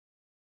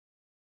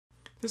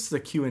This is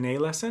a Q&A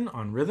lesson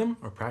on rhythm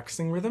or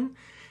practicing rhythm.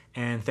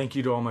 And thank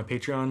you to all my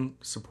Patreon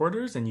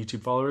supporters and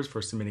YouTube followers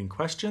for submitting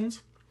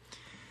questions.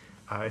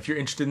 If you're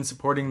interested in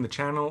supporting the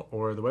channel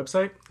or the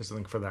website, there's a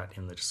link for that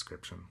in the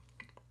description.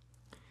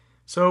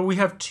 So we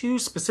have two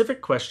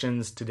specific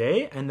questions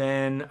today, and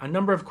then a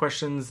number of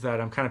questions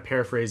that I'm kind of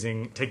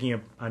paraphrasing, taking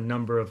a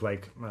number of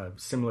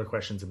similar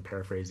questions and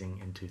paraphrasing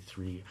into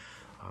three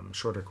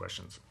shorter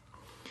questions.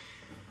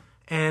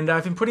 And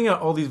I've been putting out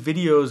all these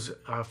videos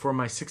for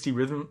my 60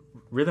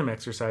 rhythm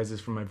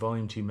exercises from my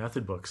Volume 2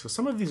 method book. So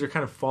some of these are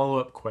kind of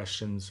follow-up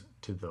questions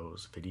to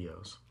those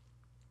videos.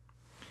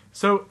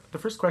 So the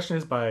first question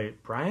is by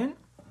Brian,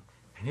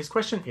 and his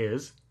question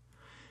is,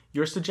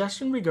 your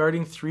suggestion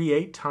regarding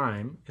 3/8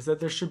 time is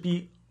that there should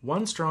be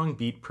one strong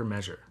beat per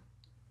measure.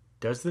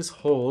 Does this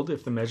hold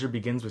if the measure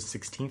begins with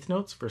 16th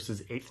notes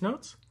versus 8th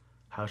notes?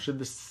 How should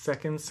the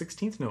second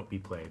 16th note be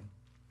played?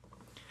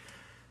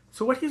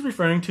 So what he's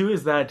referring to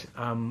is that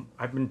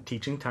I've been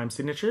teaching time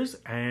signatures,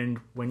 and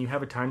when you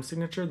have a time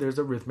signature, there's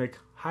a rhythmic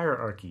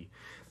hierarchy.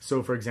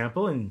 So for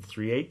example, in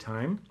 3/8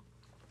 time,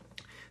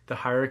 the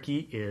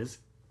hierarchy is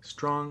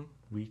strong,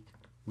 weak,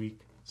 weak,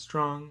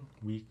 strong,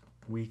 weak,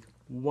 weak,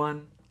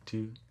 1,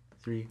 2,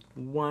 3,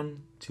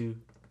 1, 2,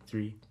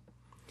 3.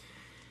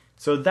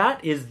 So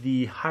that is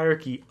the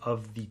hierarchy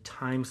of the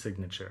time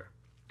signature.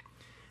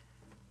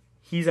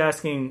 He's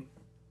asking,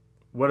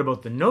 what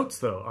about the notes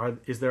though?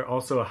 Is there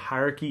also a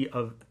hierarchy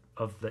of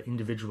the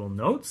individual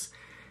notes?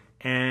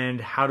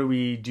 And how do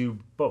we do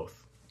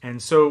both?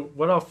 And so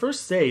what I'll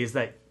first say is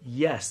that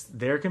yes,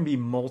 there can be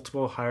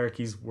multiple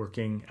hierarchies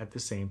working at the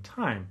same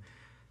time.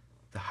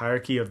 The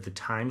hierarchy of the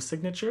time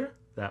signature,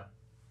 that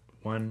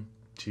 1,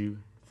 2,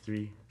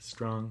 3,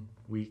 strong,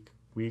 weak,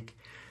 weak.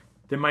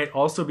 There might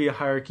also be a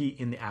hierarchy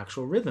in the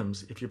actual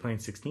rhythms. If you're playing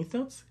 16th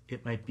notes,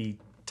 it might be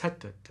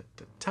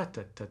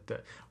ta-ta-ta-ta-ta-ta-ta,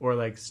 or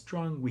like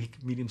strong,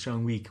 weak, medium,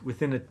 strong, weak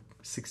within a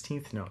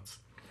 16th notes.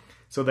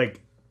 So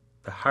like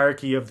the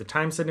hierarchy of the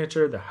time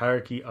signature, the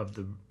hierarchy of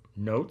the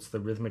notes, the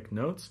rhythmic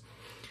notes.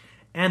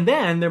 And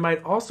then there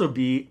might also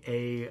be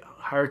a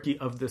hierarchy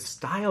of the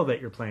style that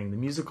you're playing, the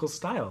musical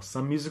style.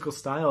 Some musical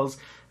styles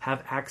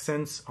have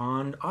accents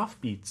on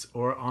offbeats,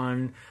 or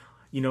on,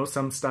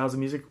 some styles of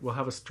music will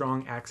have a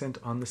strong accent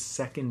on the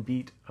second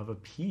beat of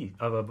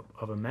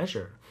a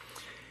measure.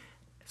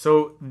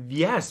 So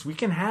yes, we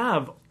can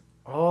have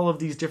all of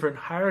these different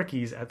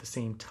hierarchies at the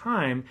same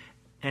time,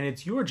 and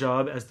it's your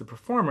job as the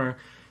performer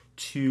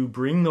to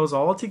bring those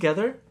all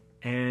together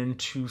and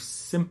to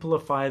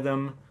simplify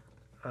them,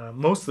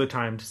 most of the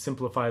time to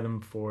simplify them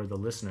for the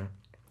listener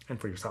and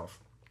for yourself.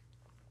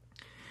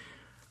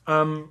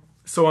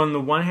 So on the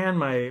one hand,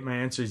 my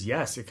answer is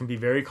yes, it can be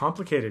very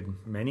complicated,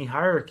 many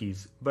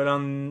hierarchies. But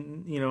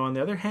on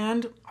the other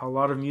hand, a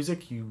lot of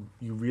music you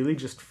really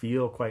just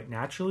feel quite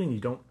naturally, and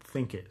you don't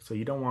think it. So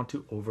you don't want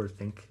to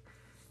overthink.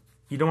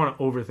 You don't want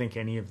to overthink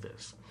any of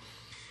this.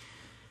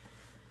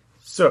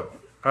 So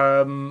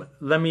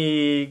let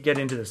me get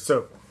into this.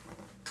 So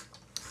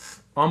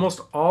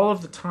almost all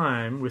of the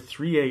time with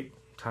 3/8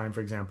 time,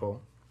 for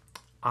example,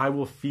 I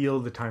will feel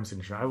the time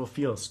signature. I will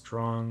feel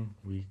strong,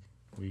 weak,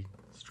 weak,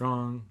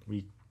 strong,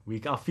 weak,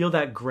 weak. I'll feel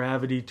that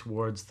gravity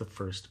towards the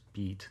first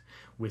beat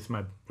with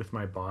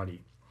my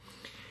body.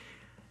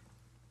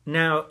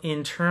 Now,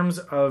 in terms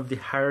of the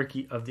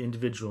hierarchy of the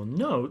individual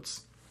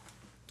notes,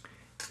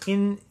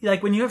 when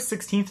you have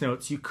 16th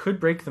notes, you could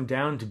break them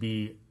down to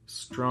be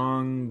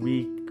strong,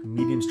 weak,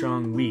 medium,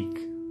 strong,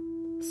 weak.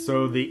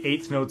 So the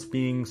 8th notes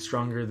being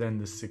stronger than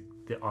the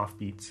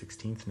offbeat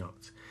 16th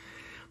notes.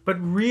 But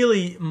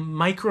really,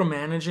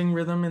 micromanaging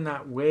rhythm in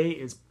that way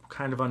is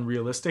kind of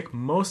unrealistic.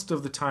 Most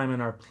of the time in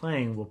our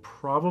playing, we'll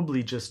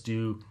probably just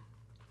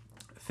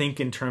think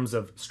in terms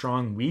of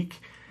strong,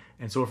 weak.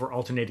 And so if we're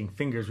alternating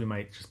fingers, we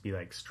might just be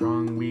like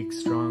strong, weak,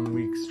 strong,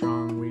 weak,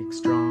 strong, weak,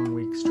 strong,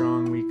 weak,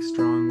 strong, weak,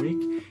 strong,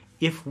 weak,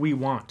 if we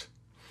want.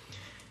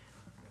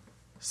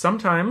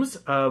 Sometimes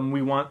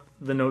we want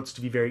the notes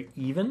to be very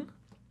even.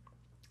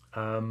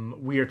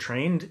 We are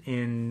trained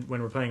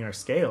when we're playing our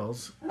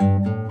scales,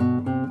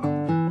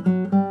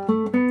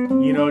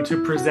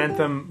 to present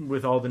them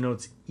with all the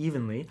notes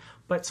evenly.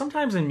 But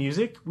sometimes in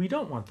music, we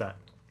don't want that.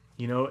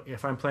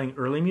 If I'm playing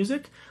early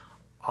music,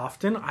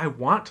 often I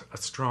want a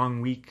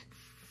strong, weak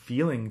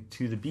feeling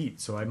to the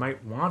beat. So I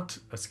might want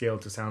a scale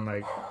to sound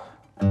like,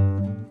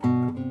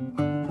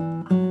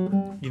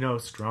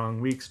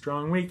 strong, weak,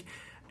 strong, weak.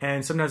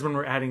 And sometimes when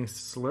we're adding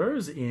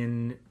slurs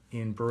in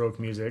Baroque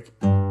music,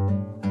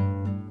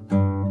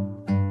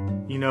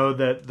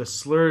 that the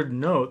slurred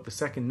note, the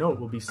second note,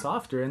 will be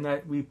softer, and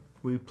that we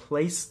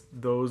place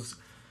those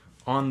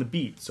on the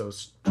beat. So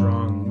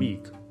strong,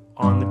 weak,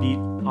 on the beat,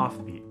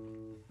 off beat.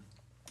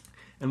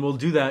 And we'll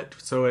do that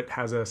so it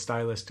has a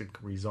stylistic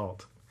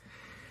result.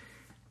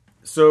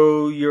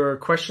 So your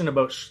question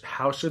about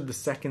how should the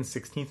second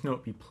 16th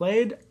note be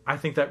played, I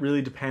think that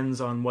really depends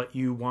on what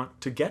you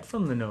want to get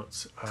from the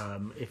notes.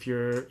 If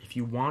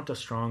you want a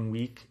strong,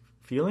 weak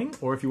feeling,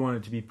 or if you want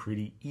it to be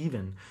pretty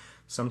even.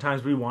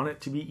 Sometimes we want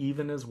it to be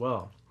even as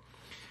well.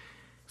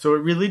 So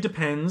it really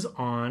depends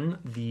on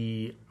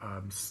the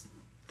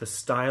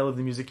style of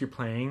the music you're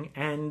playing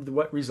and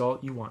what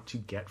result you want to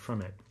get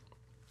from it.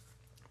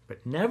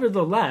 But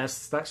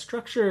nevertheless, that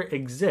structure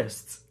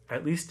exists,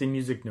 at least in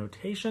music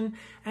notation,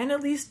 and at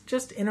least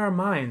just in our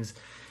minds.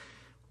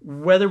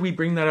 Whether we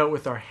bring that out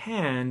with our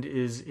hand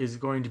is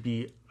going to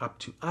be up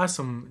to us,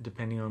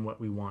 depending on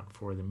what we want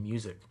for the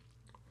music.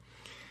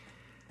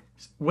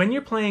 When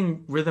you're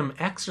playing rhythm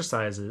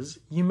exercises,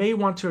 you may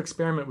want to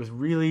experiment with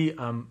really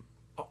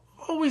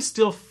always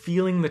still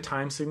feeling the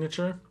time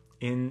signature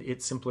in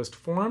its simplest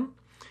form.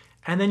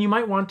 And then you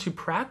might want to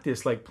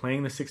practice like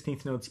playing the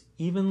 16th notes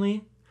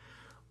evenly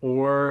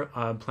or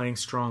playing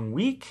strong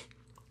weak.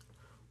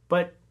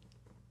 But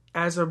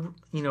as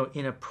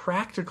in a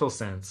practical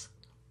sense,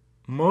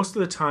 most of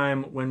the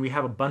time when we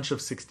have a bunch of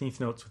 16th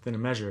notes within a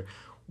measure,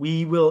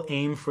 we will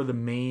aim for the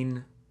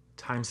main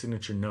time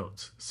signature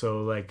notes.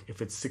 So like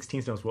if it's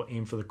 16th notes, we'll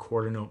aim for the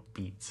quarter note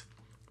beats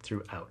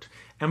throughout.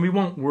 And we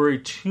won't worry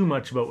too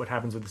much about what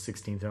happens with the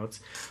 16th notes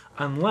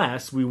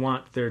unless we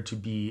want there to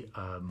be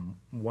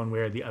one way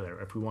or the other.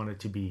 If we want it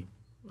to be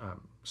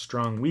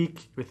strong,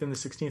 weak within the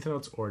 16th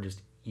notes or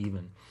just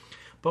even.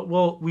 But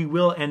we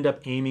will end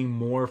up aiming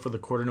more for the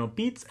quarter note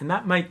beats, and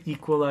that might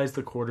equalize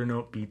the quarter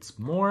note beats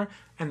more,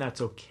 and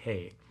that's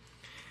okay.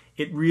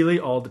 It really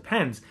all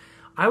depends.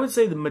 I would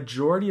say the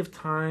majority of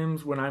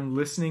times when I'm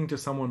listening to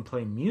someone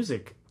play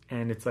music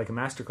and it's like a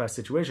masterclass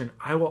situation,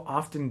 I will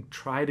often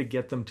try to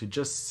get them to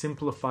just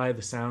simplify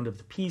the sound of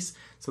the piece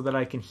so that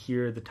I can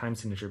hear the time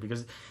signature.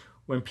 Because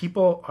when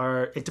people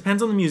are, it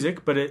depends on the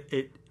music, but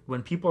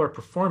when people are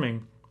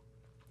performing,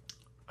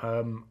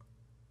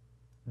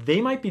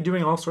 they might be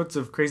doing all sorts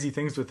of crazy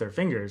things with their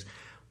fingers.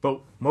 But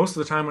most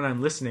of the time when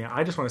I'm listening,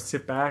 I just want to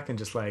sit back and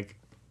just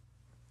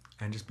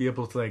be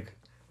able to like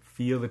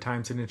feel the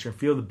time signature and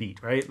feel the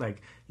beat, right?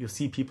 Like you'll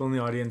see people in the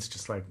audience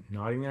just like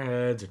nodding their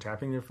heads or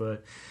tapping their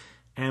foot.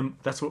 And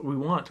that's what we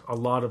want a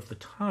lot of the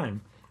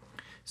time.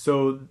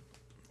 So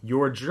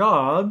your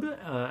job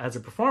as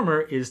a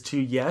performer is to,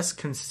 yes,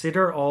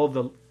 consider all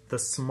the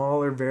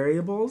smaller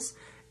variables,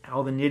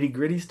 all the nitty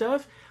gritty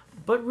stuff,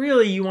 but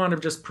really you want to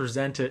just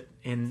present it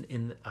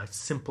in a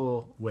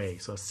simple way.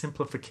 So a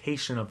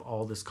simplification of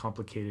all this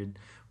complicated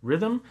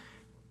rhythm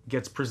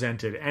gets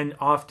presented. And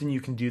often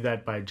you can do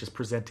that by just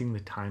presenting the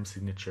time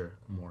signature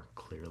more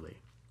clearly.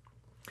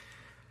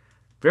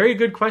 Very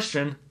good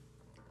question.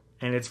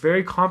 And it's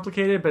very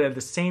complicated, but at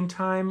the same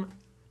time,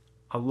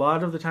 a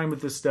lot of the time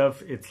with this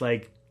stuff, it's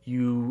like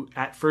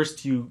at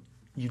first you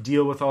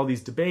deal with all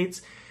these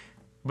debates,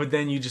 but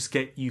then you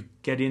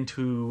get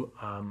into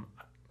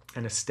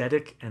an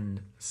aesthetic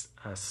and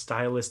a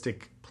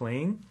stylistic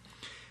playing,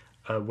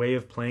 a way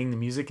of playing the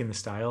music in the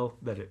style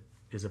that it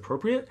is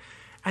appropriate.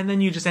 And then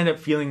you just end up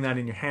feeling that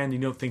in your hand. You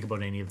don't think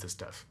about any of this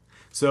stuff.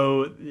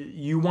 So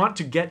you want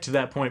to get to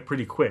that point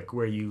pretty quick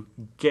where you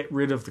get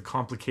rid of the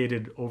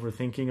complicated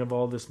overthinking of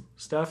all this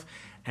stuff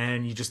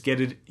and you just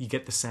you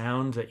get the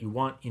sound that you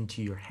want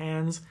into your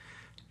hands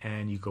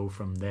and you go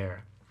from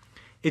there.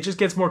 It just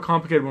gets more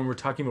complicated when we're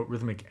talking about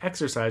rhythmic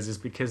exercises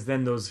because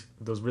then those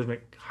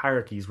rhythmic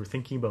hierarchies, we're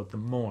thinking about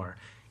them more.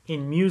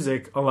 In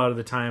music, a lot of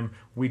the time,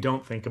 we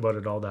don't think about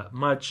it all that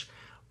much.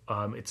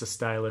 It's a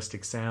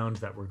stylistic sound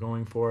that we're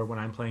going for. When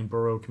I'm playing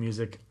Baroque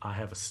music, I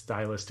have a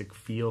stylistic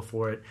feel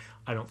for it.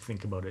 I don't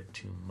think about it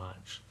too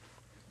much.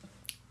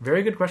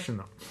 Very good question,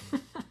 though.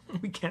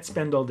 We can't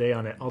spend all day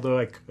on it, although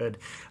I could.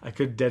 I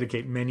could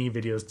dedicate many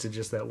videos to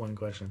just that one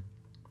question.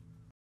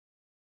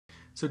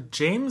 So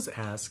James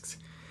asks,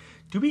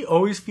 do we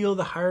always feel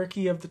the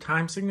hierarchy of the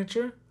time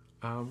signature?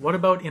 What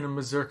about in a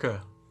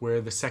mazurka where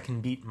the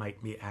second beat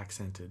might be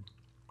accented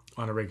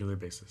on a regular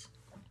basis?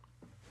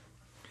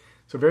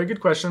 So very good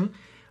question.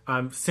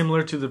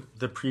 Similar to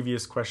the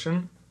previous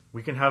question,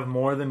 we can have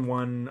more than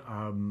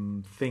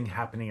one thing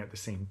happening at the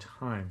same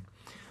time.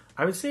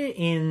 I would say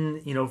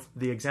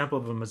the example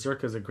of a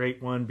mazurka is a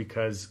great one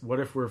because what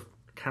if we're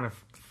kind of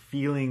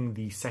feeling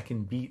the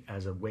second beat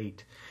as a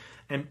weight?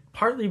 And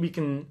partly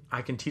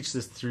I can teach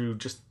this through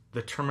just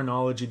the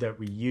terminology that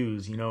we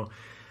use.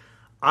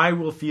 I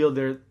will feel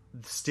that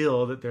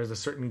there's a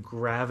certain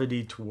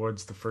gravity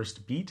towards the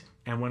first beat,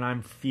 and when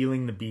I'm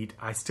feeling the beat,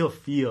 I still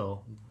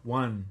feel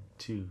 1,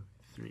 2,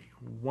 3,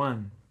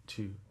 1,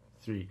 2,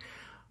 3.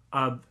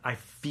 I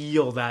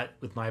feel that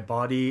with my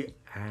body,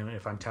 and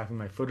if I'm tapping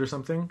my foot or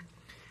something,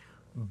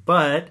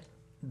 but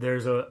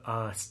there's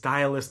a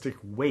stylistic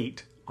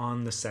weight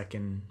on the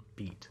second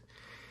beat.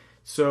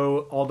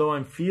 So although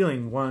I'm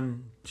feeling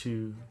 1,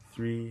 2,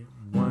 3,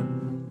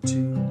 1,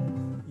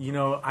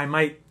 2, I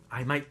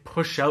might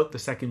push out the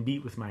second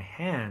beat with my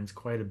hands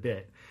quite a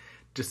bit,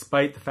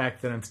 despite the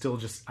fact that I'm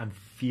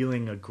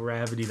feeling a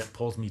gravity that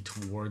pulls me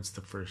towards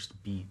the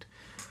first beat.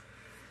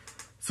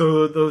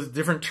 So those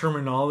different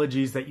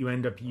terminologies that you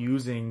end up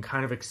using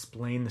kind of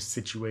explain the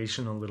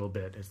situation a little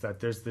bit. It's that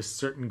there's this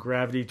certain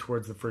gravity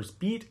towards the first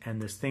beat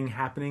and this thing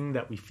happening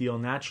that we feel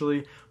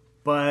naturally,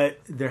 but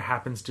there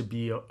happens to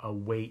be a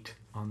weight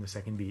on the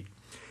second beat.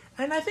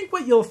 And I think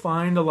what you'll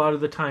find a lot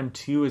of the time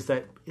too is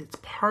that it's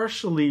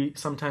partially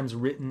sometimes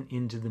written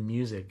into the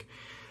music.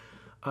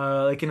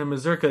 Like in a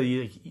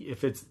mazurka,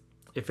 if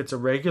it's a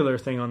regular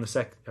thing on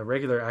a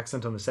regular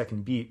accent on the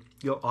second beat,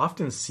 you'll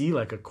often see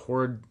like a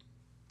chord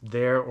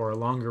there or a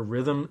longer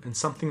rhythm and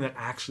something that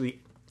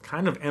actually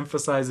kind of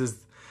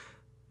emphasizes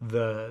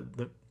the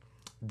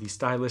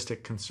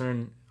stylistic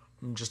concern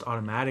just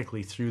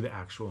automatically through the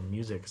actual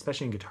music,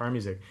 especially in guitar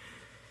music.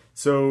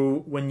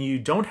 So when you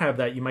don't have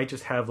that, you might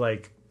just have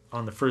like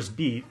on the first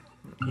beat,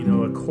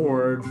 a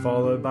chord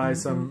followed by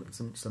some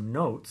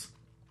notes,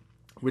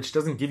 which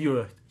doesn't give you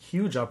a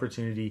huge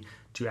opportunity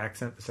to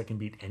accent the second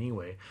beat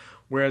anyway.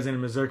 Whereas in a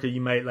mazurka, you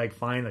might like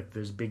find like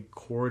there's a big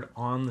chord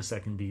on the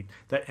second beat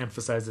that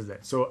emphasizes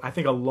that. So I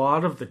think a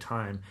lot of the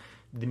time,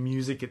 the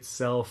music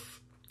itself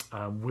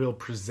will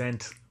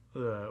present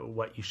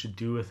what you should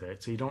do with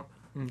it. So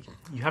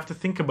you have to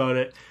think about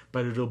it,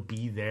 but it'll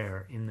be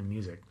there in the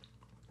music.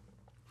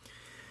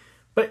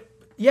 But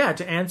yeah,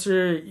 to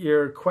answer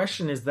your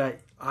question is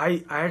that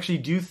I actually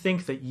do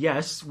think that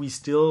yes, we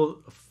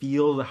still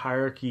feel the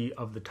hierarchy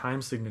of the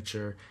time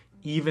signature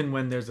even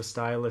when there's a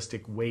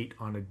stylistic weight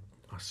on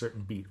a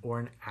certain beat or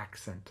an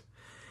accent.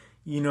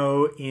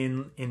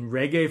 In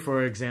reggae,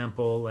 for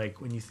example,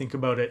 like when you think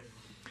about it,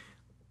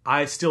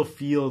 I still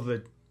feel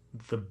the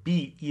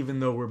beat even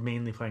though we're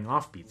mainly playing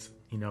off beats.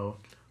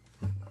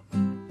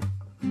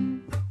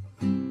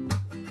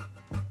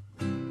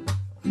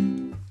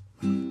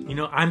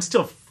 I'm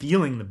still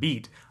feeling the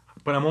beat,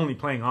 but I'm only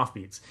playing off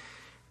beats.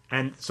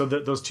 And so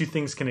those two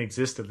things can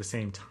exist at the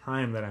same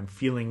time, that I'm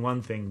feeling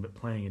one thing but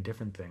playing a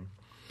different thing.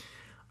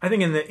 I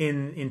think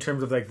in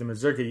terms of like the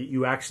mazurka,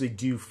 you actually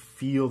do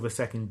feel the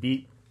second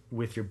beat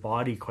with your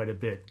body quite a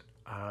bit.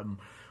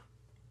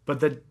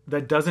 But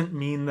that doesn't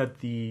mean that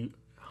the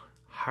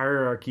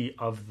hierarchy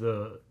of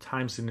the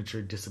time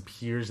signature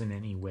disappears in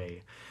any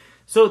way.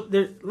 So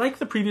like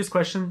the previous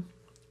question,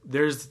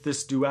 there's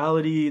this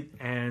duality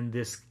and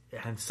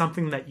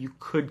something that you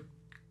could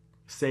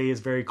say is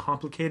very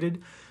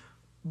complicated,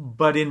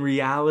 but in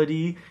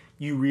reality,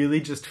 you really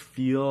just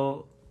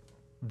feel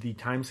the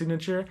time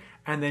signature,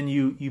 and then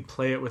you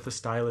play it with a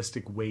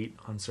stylistic weight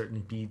on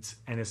certain beats,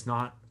 and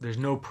there's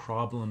no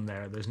problem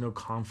there. There's no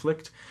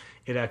conflict.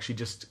 It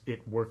actually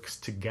it works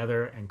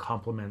together and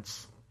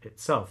complements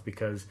itself,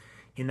 because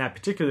in that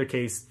particular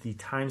case, the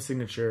time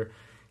signature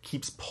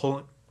keeps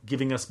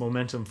giving us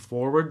momentum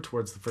forward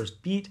towards the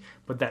first beat,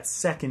 but that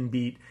second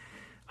beat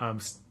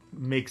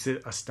makes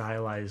it a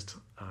stylized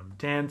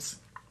dance.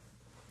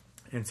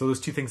 And so those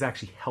two things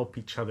actually help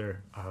each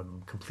other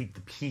complete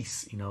the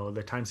piece.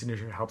 The time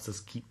signature helps us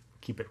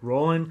keep it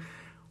rolling,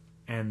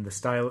 and the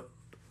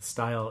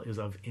style is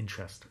of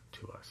interest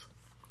to us.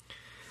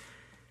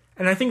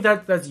 And I think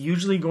that's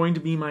usually going to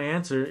be my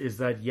answer, is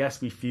that yes,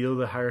 we feel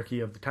the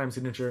hierarchy of the time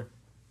signature,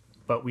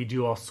 but we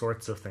do all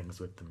sorts of things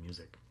with the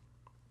music.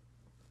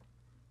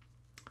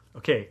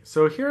 Okay,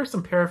 so here are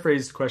some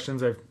paraphrased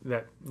questions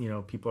that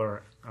people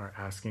are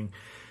asking.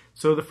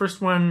 So the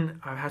first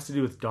one has to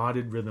do with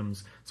dotted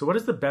rhythms. So what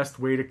is the best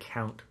way to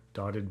count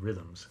dotted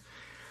rhythms?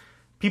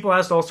 People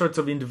asked all sorts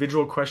of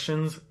individual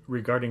questions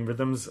regarding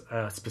rhythms,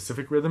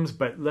 specific rhythms,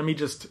 but let me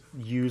just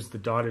use the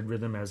dotted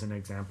rhythm as an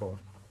example.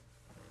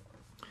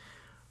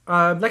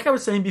 Like I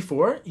was saying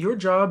before, your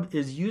job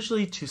is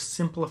usually to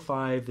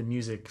simplify the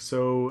music.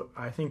 So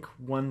I think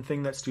one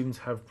thing that students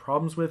have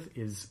problems with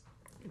is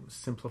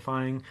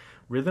simplifying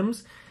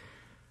rhythms.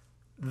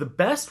 The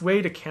best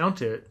way to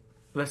count it,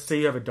 let's say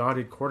you have a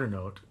dotted quarter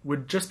note,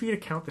 would just be to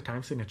count the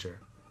time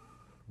signature.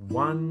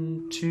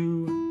 1,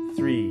 2,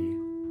 3.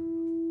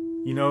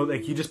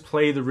 Like you just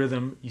play the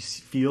rhythm, you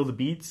feel the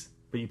beats,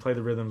 but you play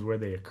the rhythms where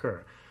they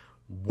occur.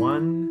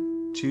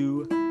 1,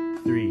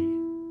 2,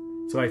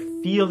 3. So I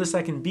feel the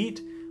second beat,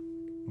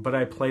 but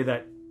I play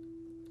that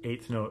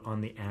eighth note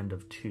on the and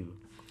of 2.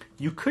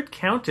 You could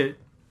count it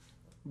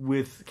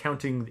with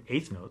counting the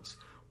eighth notes.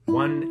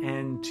 1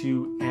 and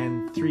 2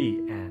 and 3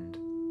 and.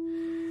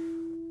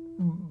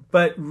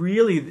 But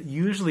really,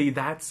 usually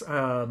that's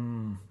a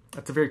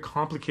very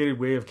complicated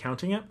way of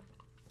counting it.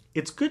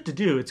 It's good to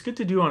do. It's good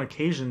to do on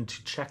occasion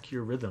to check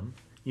your rhythm.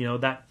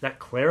 That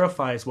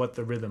clarifies what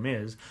the rhythm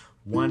is.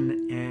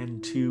 1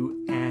 and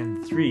 2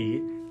 and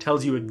 3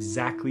 tells you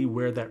exactly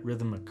where that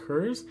rhythm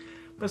occurs,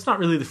 but it's not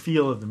really the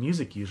feel of the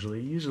music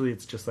usually. Usually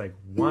it's just like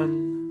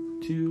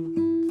 1,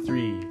 2,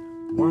 3,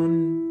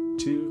 1,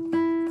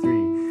 2,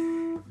 3.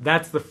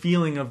 That's the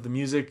feeling of the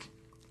music.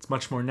 It's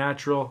much more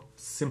natural,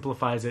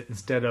 simplifies it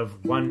instead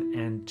of 1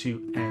 and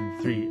 2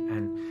 and 3.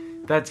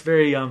 And that's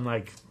very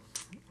like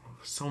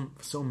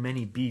so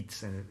many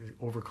beats, and it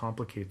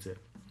overcomplicates it.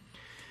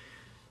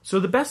 So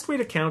the best way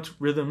to count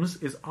rhythms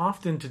is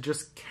often to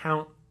just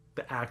count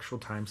the actual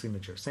time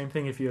signature. Same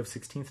thing if you have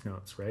 16th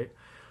notes, right?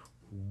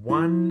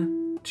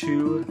 1,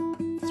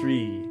 2,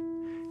 3.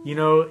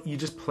 You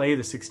just play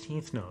the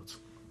 16th notes.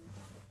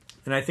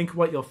 And I think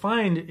what you'll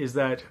find is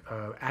that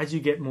as you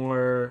get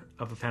more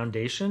of a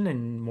foundation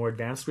and more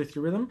advanced with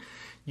your rhythm,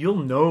 you'll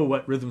know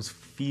what rhythms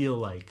feel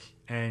like,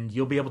 and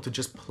you'll be able to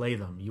just play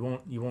them.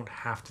 You won't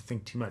have to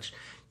think too much.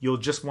 You'll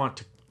just want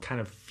to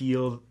kind of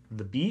feel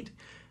the beat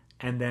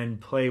and then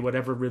play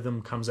whatever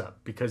rhythm comes up,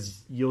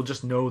 because you'll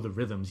just know the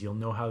rhythms. You'll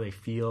know how they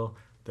feel.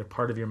 They're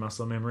part of your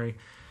muscle memory.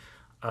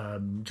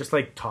 Just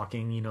like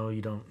talking, you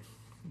don't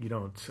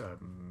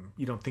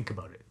think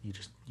about it.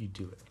 You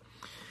do it.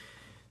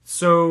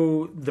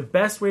 So the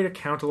best way to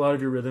count a lot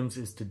of your rhythms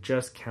is to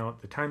just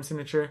count the time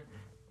signature.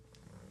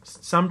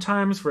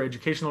 Sometimes for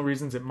educational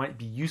reasons, it might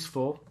be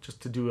useful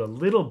just to do a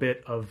little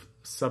bit of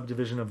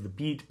subdivision of the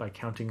beat by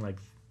counting like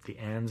the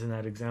ands in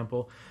that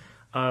example,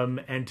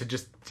 and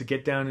to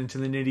get down into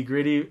the nitty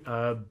gritty.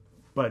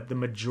 But the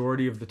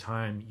majority of the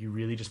time, you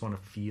really just want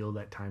to feel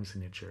that time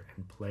signature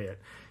and play it.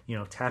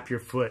 Tap your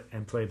foot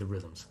and play the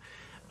rhythms.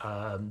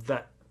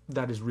 That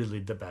is really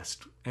the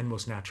best and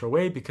most natural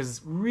way,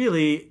 because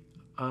really,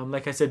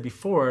 like I said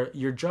before,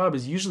 your job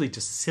is usually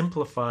to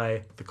simplify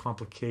the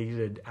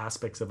complicated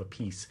aspects of a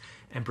piece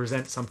and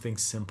present something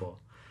simple.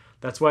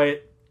 That's why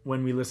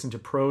when we listen to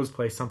pros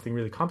play something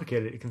really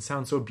complicated, it can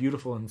sound so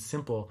beautiful and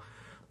simple,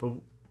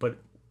 but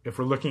if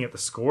we're looking at the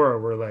score,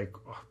 we're like,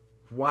 oh,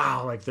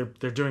 wow, like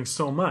they're doing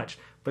so much,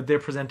 but they're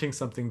presenting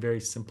something very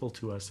simple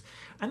to us.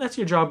 And that's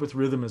your job with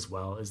rhythm as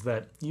well, is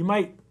that you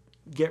might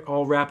get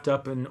all wrapped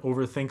up and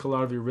overthink a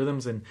lot of your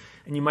rhythms, and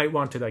you might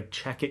want to like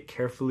check it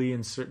carefully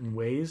in certain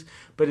ways,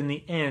 but in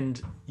the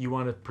end, you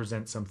want to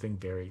present something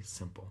very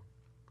simple.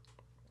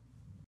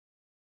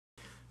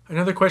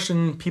 Another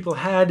question people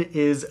had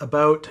is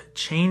about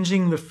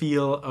changing the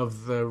feel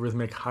of the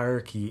rhythmic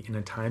hierarchy in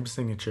a time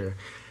signature.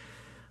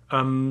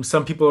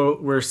 Some people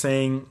were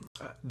saying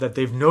that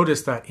they've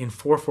noticed that in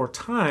 4/4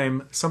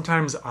 time,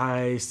 sometimes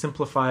I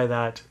simplify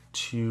that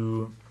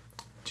to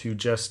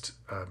just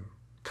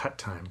cut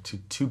time, to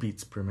 2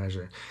 beats per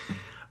measure.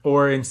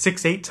 Or in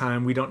 6/8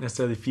 time, we don't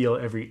necessarily feel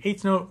every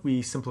eighth note.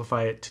 We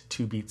simplify it to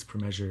 2 beats per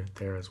measure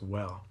there as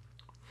well.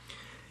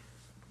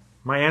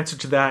 My answer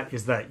to that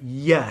is that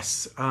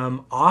yes,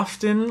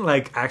 often,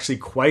 like actually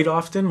quite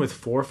often with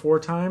 4/4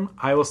 time,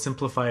 I will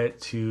simplify it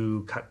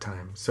to cut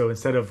time. So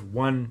instead of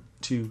 1,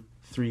 2,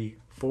 3,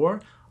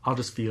 4, I'll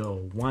just feel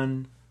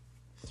 1,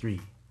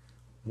 3,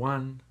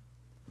 1,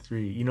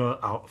 3.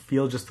 I'll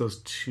feel just those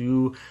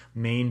 2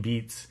 main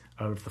beats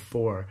out of the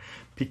 4,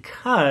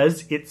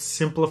 because it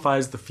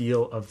simplifies the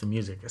feel of the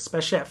music,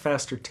 especially at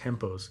faster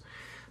tempos.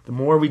 The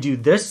more we do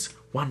this,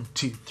 1,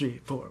 2, 3,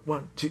 4,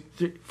 1, 2,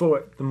 3,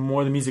 4, the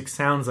more the music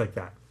sounds like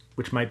that,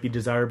 which might be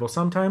desirable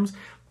sometimes,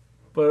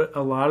 but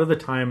a lot of the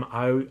time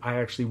I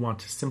actually want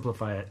to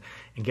simplify it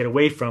and get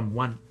away from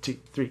 1, 2,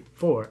 3,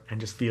 4 and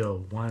just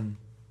feel 1,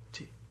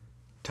 2,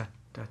 ta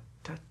ta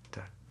ta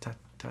ta ta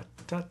ta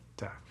ta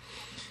ta,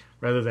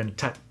 rather than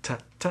ta ta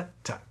ta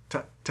ta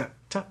ta ta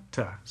ta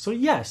ta. So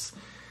yes,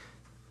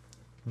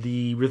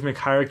 the rhythmic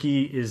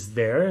hierarchy is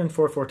there in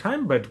 4/4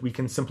 time, but we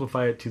can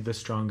simplify it to the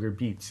stronger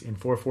beats. In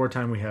 4/4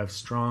 time, we have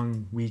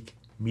strong, weak,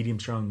 medium,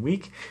 strong,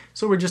 weak.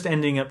 So we're just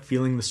ending up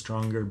feeling the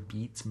stronger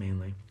beats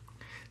mainly.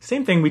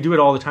 Same thing, we do it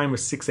all the time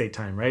with 6/8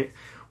 time, right?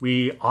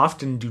 We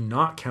often do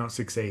not count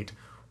 6/8.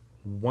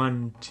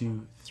 1,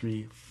 2,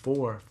 3,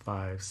 4,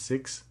 5,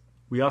 6.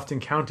 We often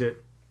count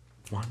it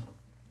 1,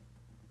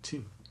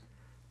 2.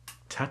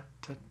 Ta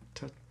ta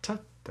ta ta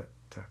ta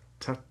ta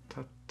ta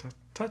ta ta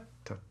ta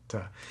ta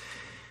ta.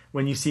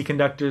 When you see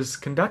conductors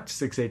conduct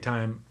 6/8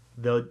 time,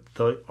 they'll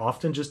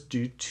often just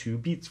do 2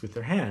 beats with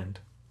their hand.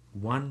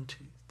 1,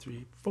 2,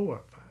 3,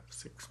 4, 5,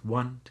 6.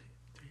 1, 2,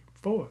 3,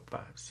 4,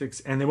 5,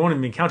 6. And they won't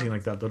even be counting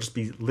like that. They'll just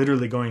be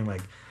literally going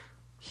like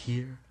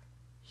here,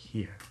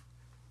 here,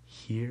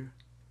 here,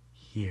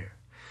 here.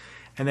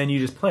 And then you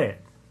just play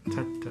it.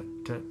 Ta ta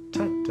ta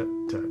ta ta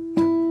ta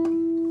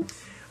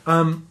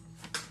ta.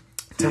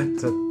 Ta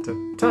ta ta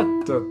ta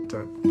ta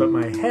ta. But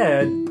my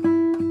head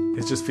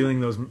is just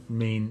feeling those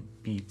main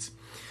beats.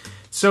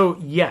 So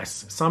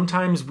yes,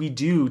 sometimes we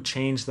do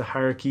change the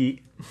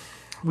hierarchy.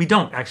 We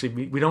don't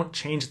actually, we don't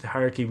change the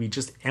hierarchy. We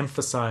just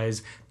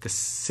emphasize the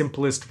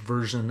simplest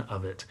version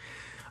of it.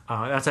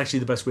 That's actually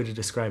the best way to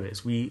describe it,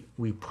 is we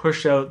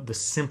push out the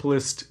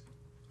simplest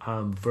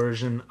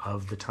version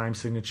of the time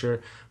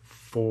signature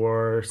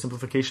for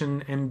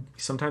simplification, and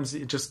sometimes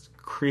it just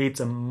creates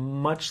a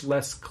much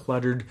less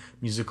cluttered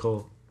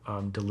musical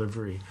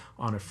delivery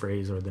on a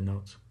phrase or the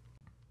notes.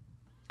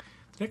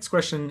 The next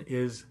question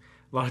is,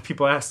 a lot of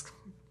people ask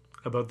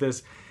about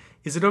this,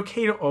 is it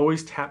okay to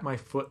always tap my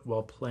foot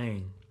while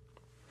playing?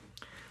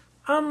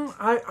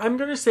 I'm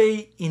going to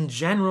say in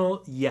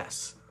general,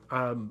 yes.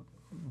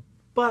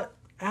 But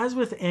as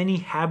with any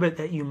habit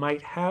that you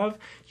might have,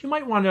 you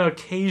might want to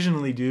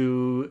occasionally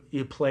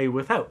play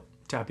without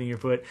tapping your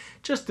foot,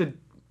 just to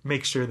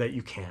make sure that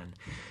you can.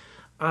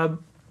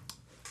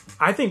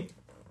 I think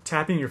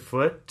tapping your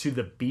foot to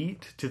the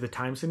beat, to the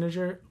time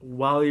signature,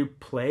 while you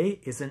play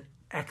is an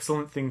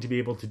excellent thing to be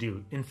able to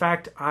do. In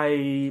fact,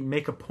 I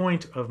make a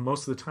point of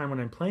most of the time when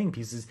I'm playing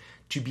pieces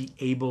to be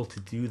able to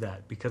do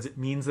that, because it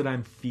means that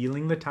I'm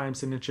feeling the time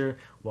signature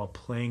while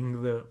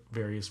playing the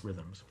various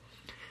rhythms.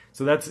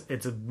 So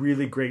it's a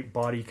really great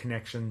body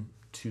connection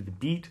to the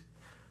beat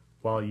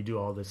while you do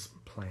all this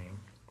playing.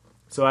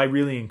 So I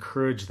really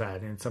encourage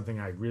that, and it's something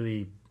I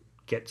really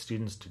get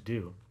students to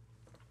do.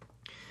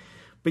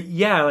 But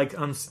yeah, like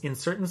in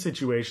certain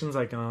situations,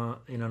 like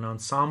in an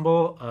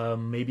ensemble,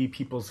 maybe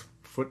people's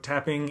foot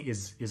tapping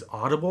is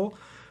audible.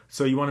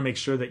 So you want to make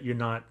sure that you're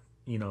not,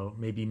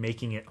 maybe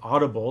making it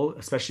audible,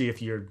 especially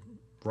if you're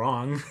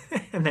wrong,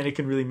 and then it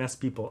can really mess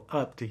people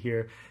up to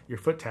hear your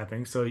foot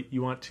tapping. So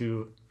you want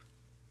to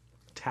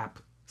tap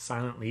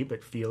silently,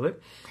 but feel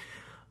it.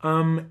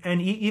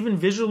 And even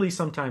visually,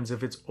 sometimes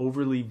if it's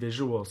overly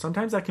visual,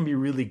 sometimes that can be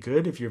really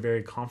good. If you're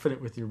very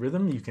confident with your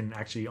rhythm, you can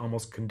actually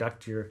almost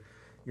conduct your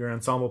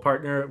ensemble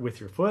partner with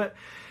your foot.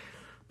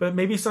 But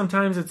maybe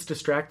sometimes it's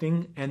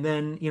distracting. And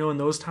then, in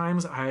those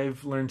times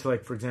I've learned to,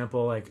 like, for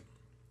example, like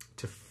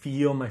to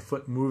feel my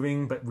foot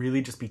moving, but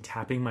really just be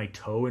tapping my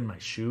toe in my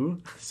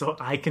shoe. So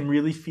I can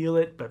really feel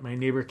it, but my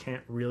neighbor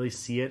can't really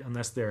see it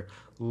unless they're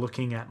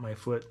looking at my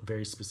foot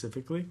very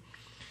specifically.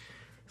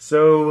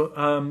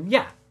 So,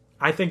 yeah,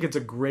 I think it's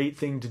a great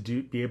thing to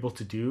be able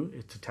to do,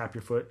 is to tap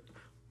your foot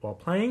while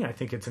playing. I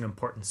think it's an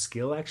important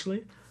skill,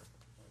 actually.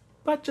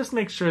 But just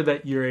make sure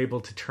that you're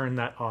able to turn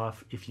that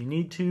off if you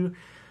need to,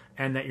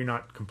 and that you're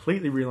not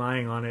completely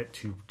relying on it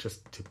to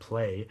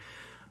play.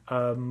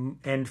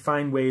 And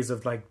find ways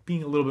of, like,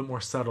 being a little bit more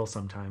subtle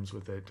sometimes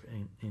with it,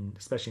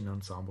 especially in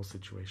ensemble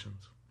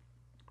situations.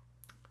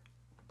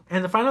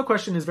 And the final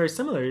question is very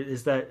similar,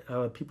 is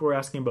that people were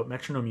asking about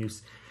metronome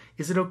use.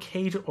 Is it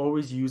okay to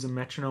always use a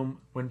metronome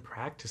when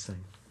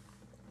practicing?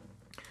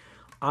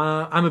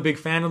 I'm a big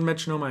fan of the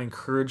metronome. I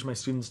encourage my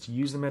students to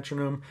use the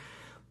metronome.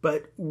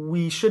 But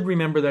we should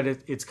remember that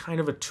it's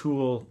kind of a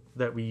tool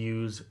that we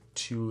use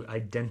to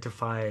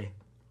identify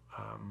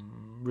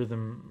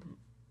rhythm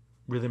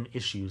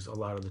issues a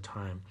lot of the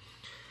time.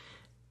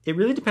 It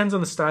really depends on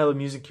the style of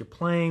music you're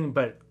playing,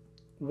 but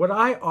what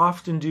I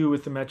often do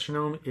with the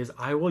metronome is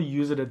I will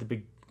use it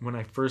when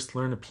I first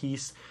learn a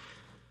piece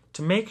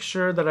to make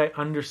sure that I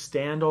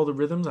understand all the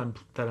rhythms,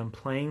 that I'm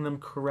playing them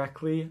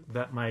correctly,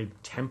 that my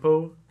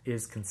tempo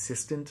is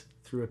consistent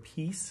through a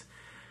piece.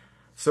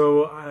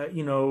 So,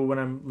 when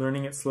I'm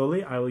learning it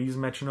slowly, I will use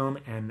metronome,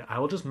 and I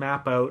will just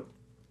map out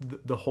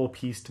the whole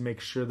piece to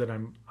make sure that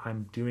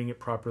I'm doing it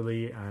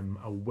properly. I'm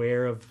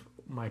aware of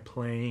my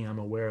playing, I'm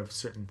aware of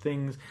certain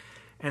things,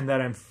 and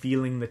that I'm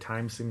feeling the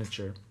time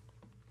signature.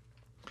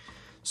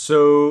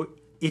 So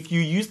if you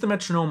use the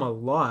metronome a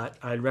lot,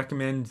 I'd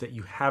recommend that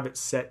you have it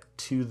set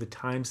to the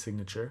time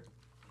signature.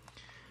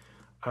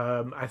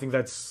 I think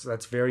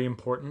that's very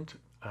important,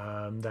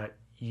 that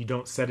you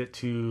don't set it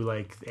to,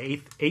 like,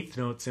 the eighth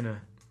notes in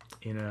a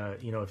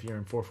if you're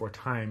in 4/4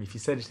 time. If you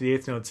set it to the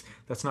eighth notes,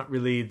 that's not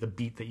really the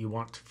beat that you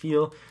want to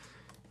feel.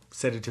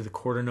 Set it to the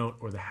quarter note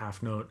or the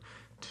half note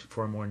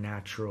for a more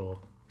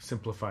natural,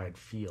 simplified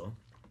feel.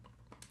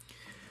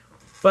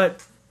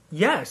 But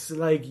yes,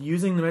 like,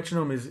 using the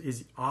metronome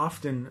is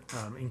often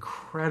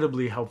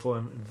incredibly helpful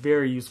and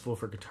very useful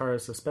for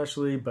guitarists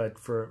especially, but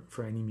for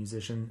any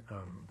musician.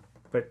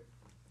 But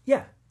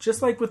yeah,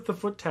 just like with the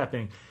foot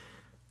tapping,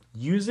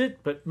 use it,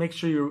 but make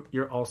sure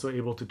you're also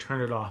able to turn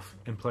it off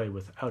and play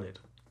without it,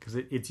 because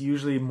it's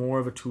usually more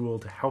of a tool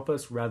to help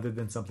us rather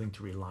than something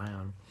to rely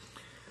on.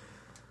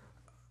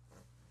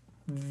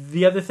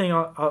 The other thing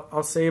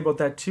I'll say about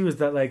that too is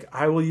that, like,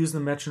 I will use the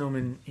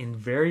metronome in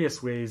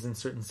various ways in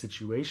certain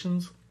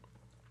situations.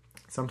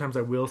 Sometimes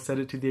I will set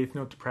it to the eighth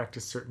note to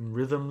practice certain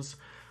rhythms,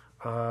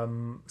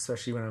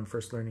 especially when I'm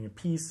first learning a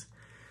piece.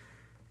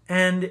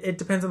 And it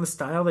depends on the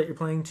style that you're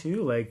playing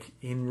too. Like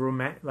in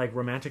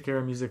romantic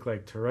era music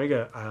like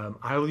Tarrega,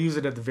 I will use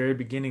it at the very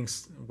beginning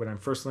when I'm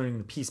first learning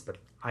the piece, but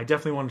I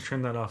definitely want to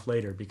turn that off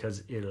later,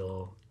 because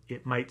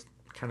it might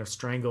kind of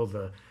strangle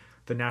the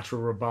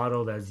natural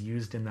rubato that's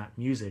used in that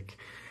music.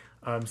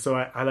 So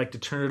I like to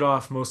turn it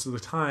off most of the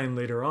time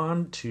later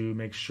on to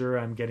make sure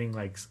I'm getting,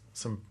 like,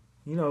 some,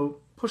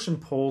 push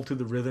and pull to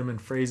the rhythm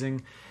and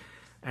phrasing,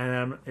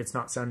 and it's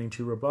not sounding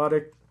too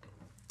robotic.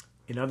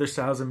 In other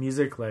styles of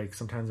music, like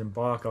sometimes in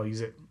Bach, I'll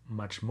use it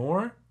much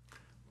more.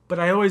 But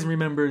I always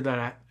remember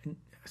that,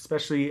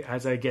 especially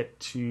as I get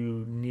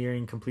to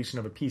nearing completion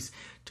of a piece,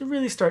 to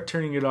really start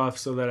turning it off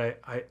so that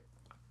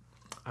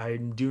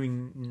I'm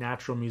doing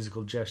natural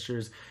musical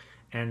gestures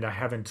and I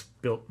haven't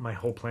built my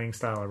whole playing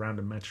style around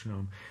a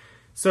metronome.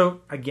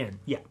 So again,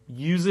 yeah,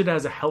 use it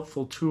as a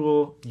helpful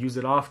tool, use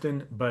it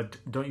often, but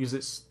don't use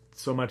it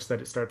so much that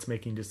it starts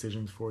making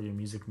decisions for your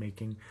music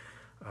making.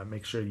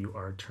 Make sure you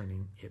are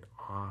turning it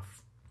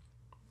off.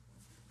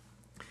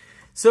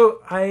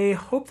 So I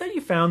hope that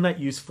you found that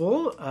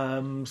useful.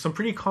 Some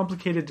pretty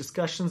complicated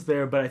discussions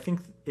there, but I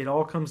think it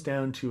all comes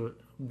down to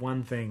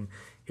one thing,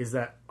 is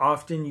that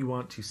often you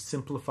want to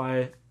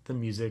simplify the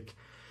music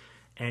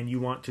and you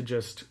want to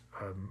just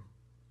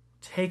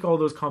take all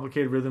those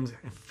complicated rhythms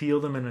and feel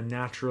them in a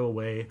natural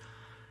way,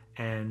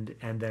 and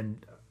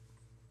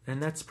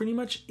that's pretty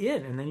much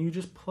it. And then you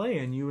just play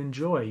and you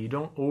enjoy. You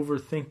don't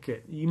overthink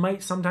it. You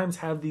might sometimes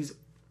have these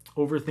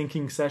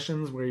overthinking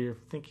sessions where you're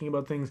thinking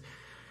about things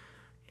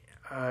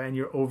and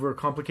you're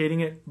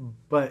overcomplicating it,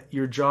 but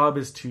your job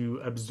is to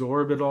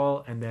absorb it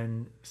all and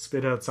then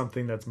spit out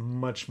something that's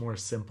much more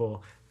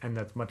simple and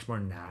that's much more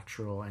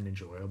natural and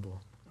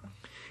enjoyable.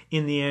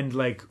 In the end,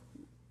 like,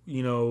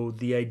 you know,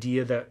 the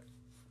idea that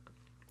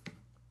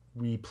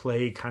we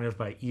play kind of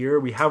by ear.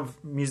 We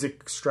have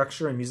music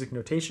structure and music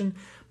notation,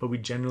 but we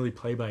generally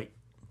play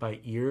by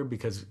ear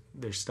because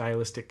there's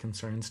stylistic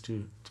concerns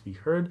to be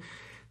heard.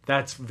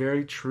 That's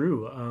very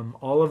true.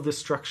 All of the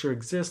structure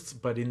exists,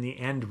 but in the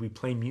end, we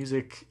play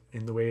music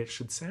in the way it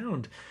should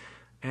sound,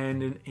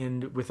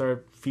 and with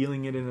our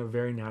feeling it in a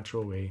very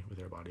natural way with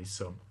our bodies.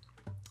 So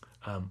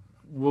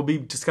we'll be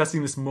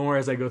discussing this more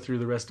as I go through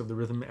the rest of the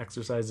rhythm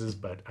exercises,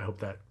 but I hope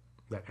that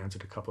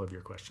answered a couple of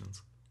your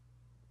questions.